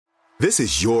This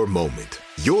is your moment,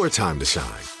 your time to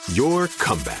shine, your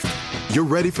comeback. You're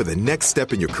ready for the next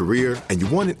step in your career, and you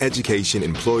want an education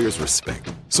employers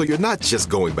respect. So you're not just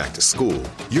going back to school,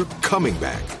 you're coming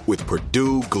back with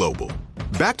Purdue Global.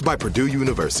 Backed by Purdue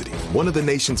University, one of the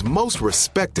nation's most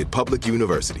respected public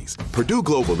universities, Purdue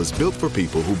Global is built for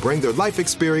people who bring their life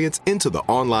experience into the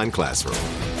online classroom.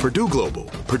 Purdue Global,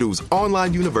 Purdue's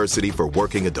online university for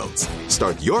working adults.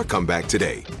 Start your comeback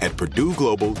today at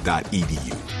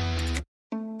purdueglobal.edu.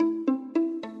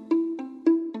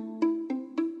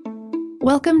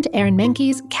 Welcome to Aaron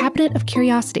Mahnke's Cabinet of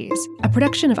Curiosities, a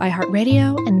production of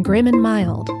iHeartRadio and Grim and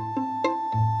Mild.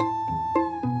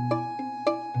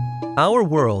 Our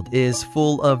world is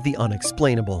full of the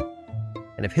unexplainable.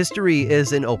 And if history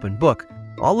is an open book,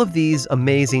 all of these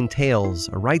amazing tales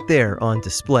are right there on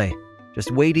display, just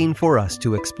waiting for us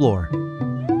to explore.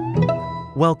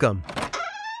 Welcome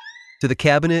to the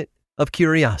Cabinet of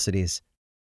Curiosities.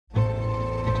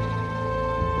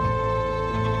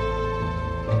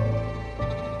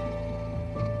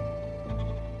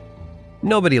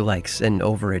 Nobody likes an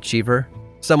overachiever,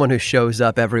 someone who shows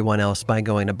up everyone else by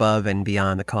going above and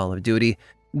beyond the call of duty.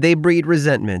 They breed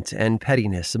resentment and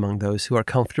pettiness among those who are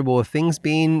comfortable with things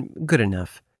being good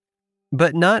enough.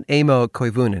 But not Eemo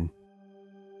Koivunen.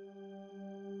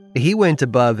 He went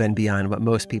above and beyond what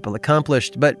most people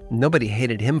accomplished, but nobody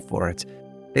hated him for it.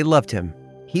 They loved him.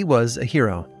 He was a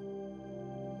hero.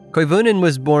 Koivunen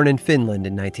was born in Finland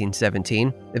in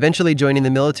 1917, eventually joining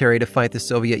the military to fight the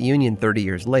Soviet Union 30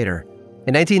 years later.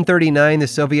 In 1939, the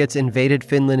Soviets invaded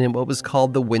Finland in what was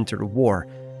called the Winter War.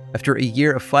 After a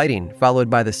year of fighting, followed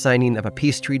by the signing of a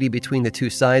peace treaty between the two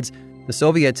sides, the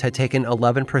Soviets had taken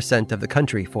 11% of the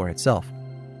country for itself.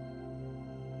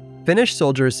 Finnish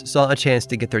soldiers saw a chance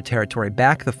to get their territory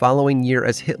back the following year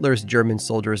as Hitler's German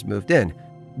soldiers moved in.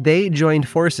 They joined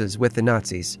forces with the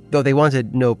Nazis, though they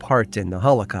wanted no part in the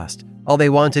Holocaust. All they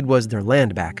wanted was their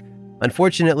land back.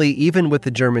 Unfortunately, even with the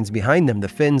Germans behind them, the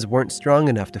Finns weren't strong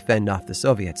enough to fend off the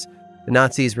Soviets. The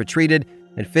Nazis retreated,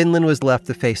 and Finland was left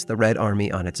to face the Red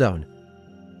Army on its own.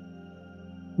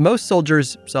 Most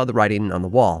soldiers saw the writing on the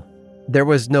wall. There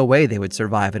was no way they would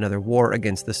survive another war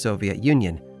against the Soviet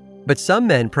Union. But some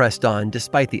men pressed on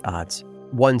despite the odds.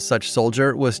 One such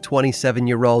soldier was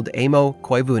 27-year-old Eemo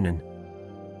Koivunen.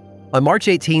 On March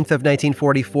 18th of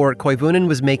 1944, Koivunen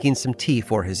was making some tea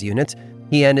for his unit.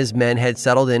 He and his men had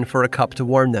settled in for a cup to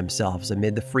warm themselves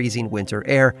amid the freezing winter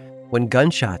air when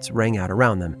gunshots rang out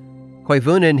around them.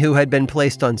 Koivunen, who had been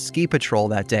placed on ski patrol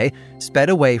that day, sped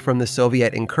away from the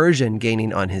Soviet incursion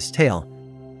gaining on his tail.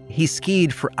 He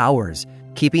skied for hours,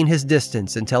 keeping his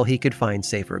distance until he could find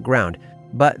safer ground,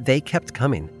 but they kept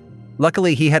coming.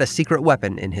 Luckily, he had a secret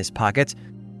weapon in his pocket.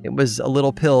 It was a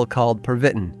little pill called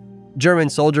Pervitin. German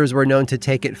soldiers were known to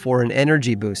take it for an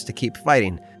energy boost to keep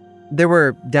fighting. There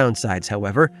were downsides,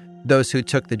 however. Those who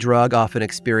took the drug often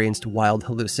experienced wild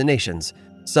hallucinations.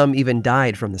 Some even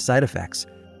died from the side effects.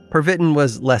 Pervitin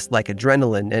was less like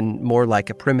adrenaline and more like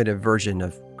a primitive version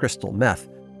of crystal meth.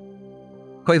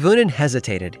 Koivunen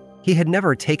hesitated. He had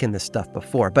never taken this stuff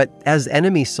before, but as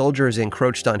enemy soldiers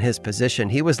encroached on his position,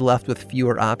 he was left with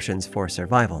fewer options for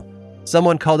survival.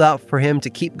 Someone called out for him to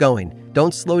keep going.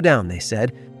 Don't slow down, they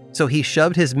said. So he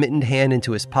shoved his mittened hand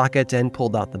into his pocket and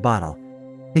pulled out the bottle.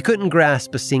 He couldn't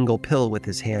grasp a single pill with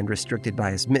his hand restricted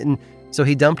by his mitten, so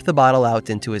he dumped the bottle out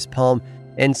into his palm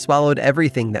and swallowed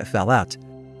everything that fell out.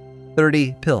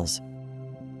 30 pills.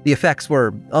 The effects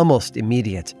were almost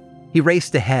immediate. He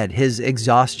raced ahead, his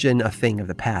exhaustion a thing of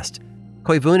the past.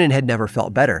 Koivunen had never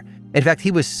felt better. In fact,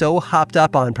 he was so hopped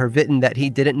up on Pervitin that he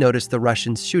didn't notice the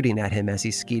Russians shooting at him as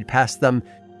he skied past them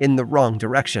in the wrong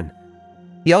direction.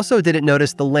 He also didn't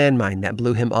notice the landmine that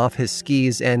blew him off his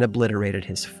skis and obliterated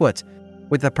his foot.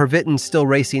 With the Pervitin still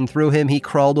racing through him, he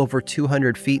crawled over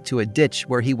 200 feet to a ditch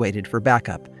where he waited for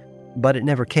backup. But it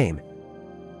never came.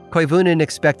 Koivunen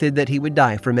expected that he would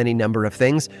die from any number of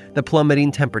things, the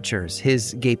plummeting temperatures,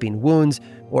 his gaping wounds,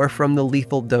 or from the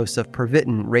lethal dose of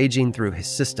Pervitin raging through his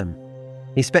system.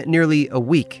 He spent nearly a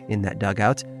week in that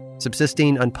dugout,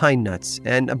 subsisting on pine nuts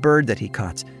and a bird that he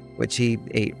caught, which he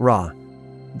ate raw.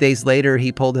 Days later,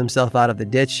 he pulled himself out of the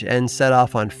ditch and set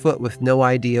off on foot with no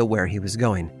idea where he was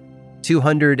going.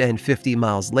 250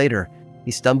 miles later,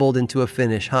 he stumbled into a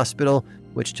Finnish hospital,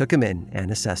 which took him in and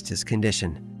assessed his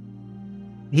condition.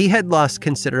 He had lost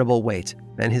considerable weight,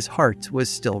 and his heart was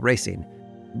still racing,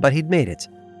 but he'd made it.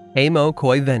 Eemo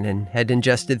Koivunen had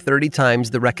ingested 30 times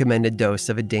the recommended dose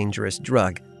of a dangerous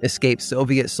drug, escaped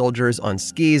Soviet soldiers on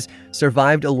skis,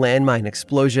 survived a landmine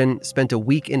explosion, spent a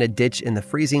week in a ditch in the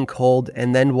freezing cold,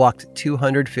 and then walked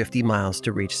 250 miles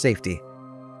to reach safety.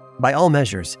 By all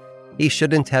measures, he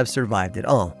shouldn't have survived at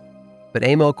all. But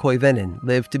Amo Koivunen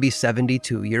lived to be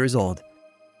 72 years old.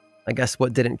 I guess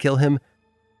what didn't kill him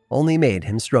only made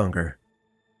him stronger.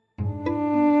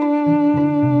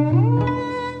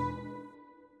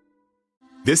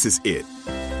 This is it.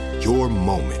 Your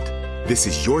moment. This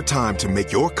is your time to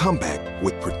make your comeback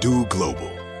with Purdue Global.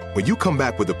 When you come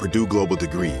back with a Purdue Global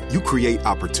degree, you create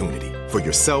opportunity for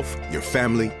yourself, your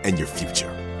family, and your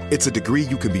future. It's a degree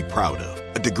you can be proud of,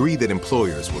 a degree that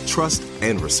employers will trust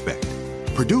and respect.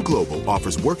 Purdue Global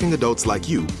offers working adults like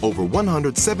you over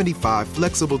 175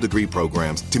 flexible degree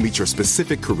programs to meet your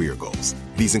specific career goals.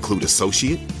 These include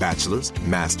associate, bachelor's,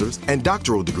 master's, and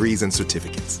doctoral degrees and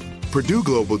certificates. Purdue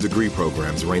Global degree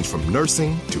programs range from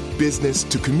nursing to business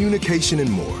to communication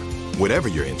and more. Whatever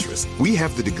your interest, we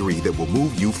have the degree that will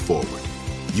move you forward.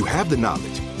 You have the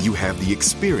knowledge, you have the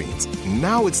experience.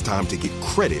 Now it's time to get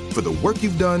credit for the work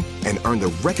you've done and earn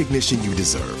the recognition you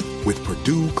deserve with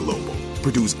Purdue Global,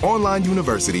 Purdue's online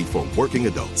university for working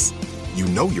adults. You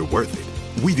know you're worth it.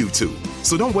 We do too.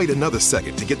 So don't wait another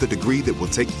second to get the degree that will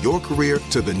take your career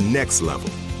to the next level.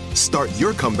 Start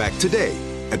your comeback today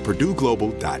at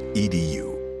purdueglobal.edu.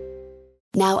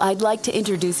 Now I'd like to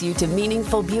introduce you to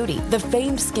Meaningful Beauty, the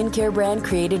famed skincare brand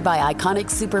created by iconic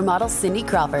supermodel Cindy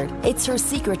Crawford. It's her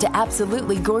secret to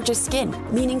absolutely gorgeous skin.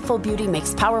 Meaningful Beauty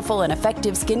makes powerful and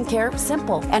effective skincare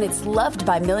simple, and it's loved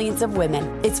by millions of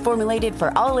women. It's formulated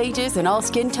for all ages and all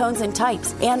skin tones and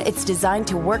types, and it's designed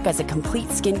to work as a complete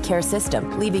skincare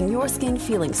system, leaving your skin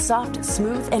feeling soft,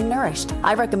 smooth, and nourished.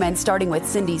 I recommend starting with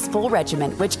Cindy's full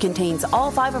regimen, which contains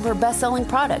all 5 of her best-selling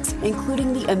products,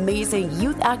 including the amazing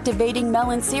youth-activating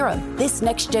Melon Serum. This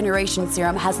next-generation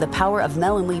serum has the power of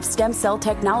melon leaf stem cell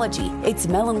technology. It's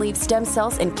melon leaf stem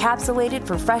cells encapsulated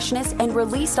for freshness and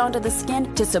released onto the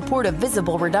skin to support a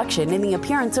visible reduction in the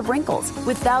appearance of wrinkles.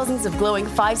 With thousands of glowing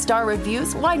 5-star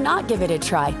reviews, why not give it a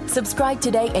try? Subscribe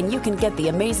today and you can get the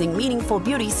amazing Meaningful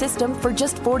Beauty system for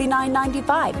just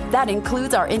 $49.95. That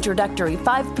includes our introductory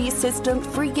 5-piece system,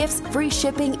 free gifts, free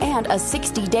shipping, and a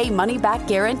 60-day money-back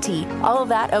guarantee. All of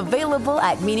that available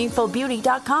at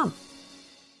meaningfulbeauty.com.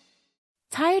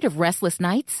 Tired of restless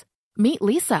nights? Meet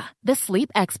Leesa, the sleep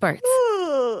experts.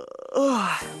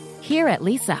 Here at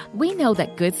Leesa, we know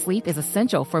that good sleep is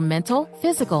essential for mental,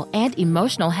 physical, and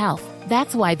emotional health.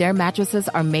 That's why their mattresses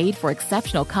are made for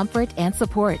exceptional comfort and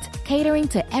support, catering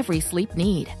to every sleep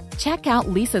need. Check out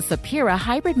Leesa's Sapira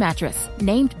Hybrid Mattress,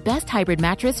 named Best Hybrid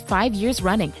Mattress 5 years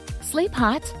running. Sleep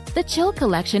hot? The Chill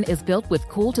Collection is built with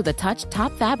cool-to-the-touch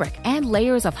top fabric and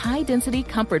layers of high-density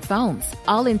comfort foams,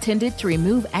 all intended to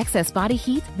remove excess body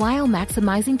heat while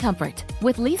maximizing comfort.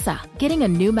 With Leesa, getting a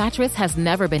new mattress has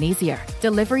never been easier.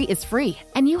 Delivery is free,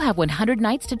 and you have 100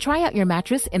 nights to try out your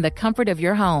mattress in the comfort of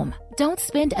your home. Don't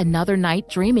spend another night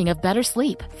dreaming of better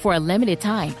sleep. For a limited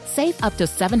time, save up to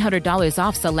 $700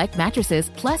 off select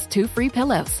mattresses plus 2 free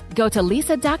pillows. Go to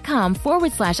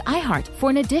leesa.com/iHeart for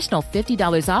an additional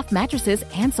 $50 off mattresses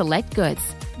and select goods.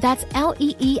 That's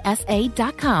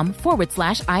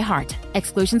leesa.com/iHeart.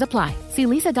 Exclusions apply. See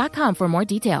leesa.com for more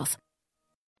details.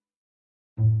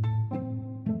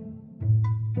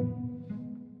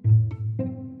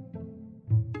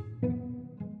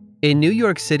 In New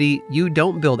York City, you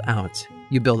don't build out,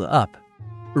 you build up.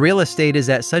 Real estate is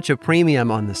at such a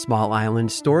premium on the small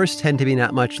island, stores tend to be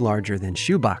not much larger than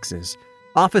shoeboxes.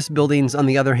 Office buildings, on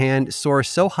the other hand, soar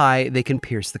so high they can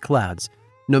pierce the clouds.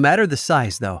 No matter the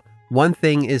size, though, one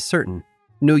thing is certain.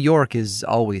 New York is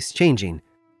always changing.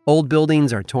 Old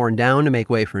buildings are torn down to make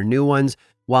way for new ones,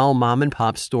 while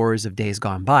mom-and-pop stores of days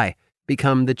gone by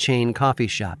become the chain coffee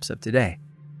shops of today.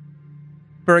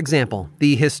 For example,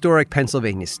 the historic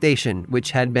Pennsylvania Station, which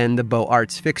had been the Beaux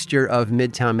Arts fixture of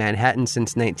Midtown Manhattan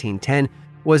since 1910,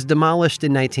 was demolished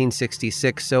in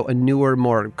 1966 so a newer,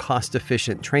 more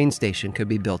cost-efficient train station could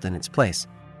be built in its place.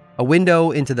 A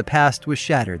window into the past was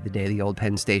shattered the day the old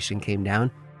Penn Station came down,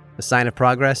 a sign of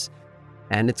progress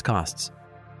and its costs.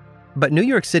 But New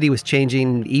York City was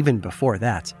changing even before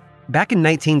that. Back in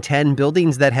 1910,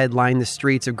 buildings that had lined the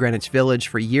streets of Greenwich Village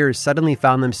for years suddenly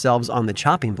found themselves on the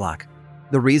chopping block.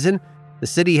 The reason? The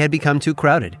city had become too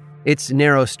crowded. Its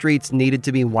narrow streets needed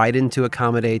to be widened to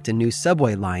accommodate a new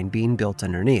subway line being built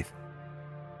underneath.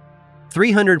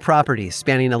 300 properties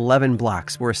spanning 11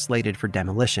 blocks were slated for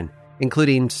demolition,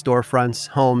 including storefronts,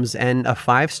 homes, and a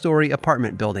 5-story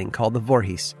apartment building called the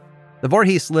Voorhees. The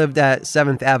Voorhees lived at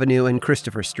 7th Avenue and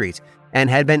Christopher Street and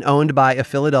had been owned by a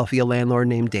Philadelphia landlord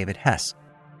named David Hess.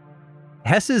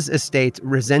 Hess's estate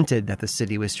resented that the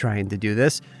city was trying to do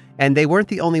this, and they weren't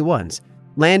the only ones.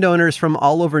 Landowners from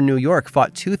all over New York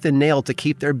fought tooth and nail to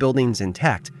keep their buildings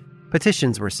intact.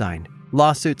 Petitions were signed,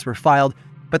 lawsuits were filed,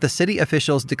 but the city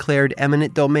officials declared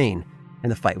eminent domain,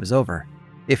 and the fight was over.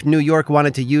 If New York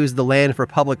wanted to use the land for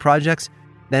public projects,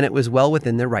 then it was well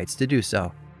within their rights to do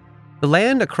so. The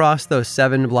land across those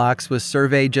 7 blocks was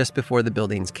surveyed just before the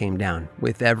buildings came down,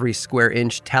 with every square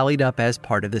inch tallied up as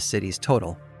part of the city's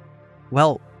total.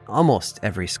 Well, almost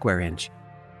every square inch.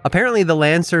 Apparently, the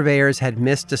land surveyors had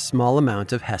missed a small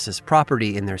amount of Hess's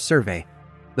property in their survey.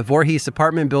 The Voorhees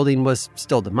apartment building was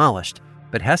still demolished,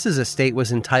 but Hess's estate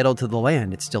was entitled to the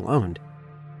land it still owned.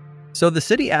 So the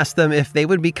city asked them if they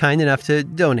would be kind enough to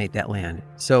donate that land,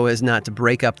 so as not to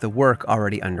break up the work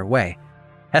already underway.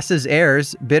 Hess's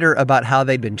heirs, bitter about how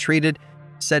they'd been treated,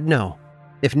 said no.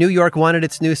 If New York wanted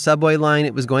its new subway line,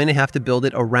 it was going to have to build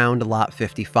it around Lot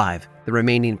 55, the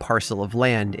remaining parcel of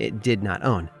land it did not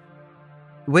own.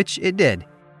 Which it did.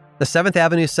 The 7th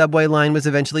Avenue subway line was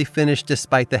eventually finished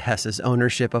despite the Hess's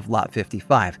ownership of Lot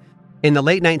 55. In the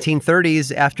late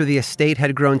 1930s, after the estate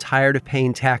had grown tired of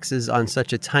paying taxes on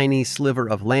such a tiny sliver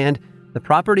of land, the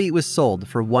property was sold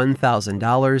for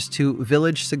 $1,000 to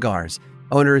Village Cigars,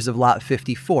 owners of Lot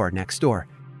 54 next door.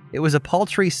 It was a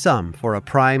paltry sum for a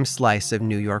prime slice of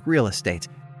New York real estate,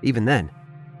 even then.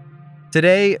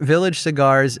 Today, Village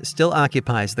Cigars still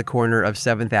occupies the corner of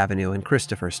 7th Avenue and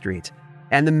Christopher Street,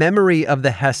 and the memory of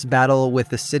the Hess battle with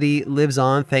the city lives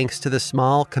on thanks to the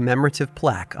small commemorative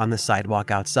plaque on the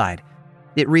sidewalk outside.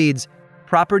 It reads,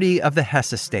 "Property of the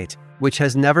Hess Estate, which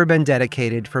has never been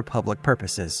dedicated for public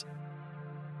purposes."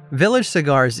 Village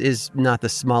Cigars is not the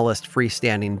smallest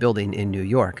freestanding building in New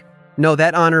York. No,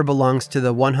 that honor belongs to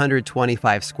the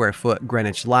 125-square-foot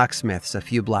Greenwich Locksmiths a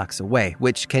few blocks away,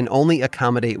 which can only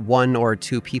accommodate 1 or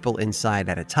 2 people inside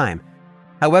at a time.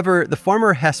 However, the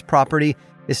former Hess property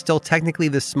is still technically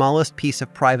the smallest piece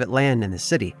of private land in the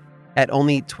city, at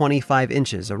only 25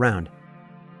 inches around.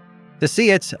 To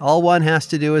see it, all one has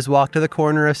to do is walk to the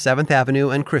corner of 7th Avenue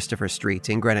and Christopher Street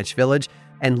in Greenwich Village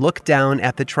and look down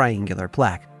at the triangular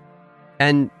plaque.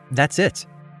 And that's it.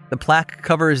 The plaque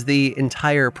covers the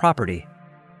entire property.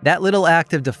 That little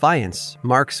act of defiance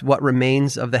marks what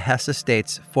remains of the Hess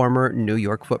Estate's former New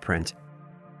York footprint.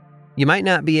 You might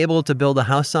not be able to build a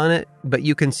house on it, but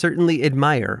you can certainly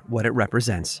admire what it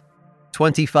represents.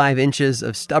 25 inches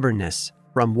of stubbornness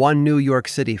from one New York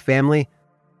City family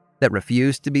that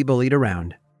refused to be bullied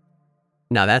around.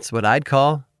 Now that's what I'd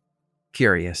call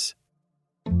curious.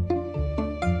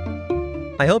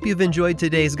 I hope you've enjoyed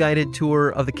today's guided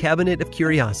tour of the Cabinet of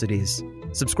Curiosities.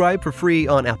 Subscribe for free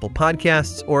on Apple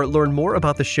Podcasts or learn more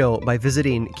about the show by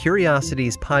visiting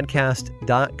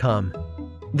curiositiespodcast.com.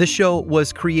 This show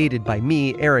was created by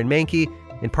me, Aaron Mahnke,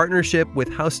 in partnership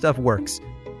with How Stuff Works.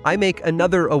 I make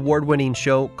another award-winning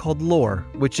show called Lore,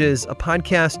 which is a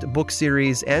podcast, book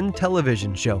series, and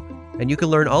television show, and you can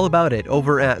learn all about it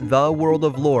over at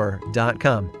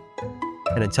theworldoflore.com.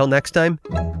 And until next time,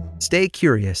 stay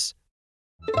curious.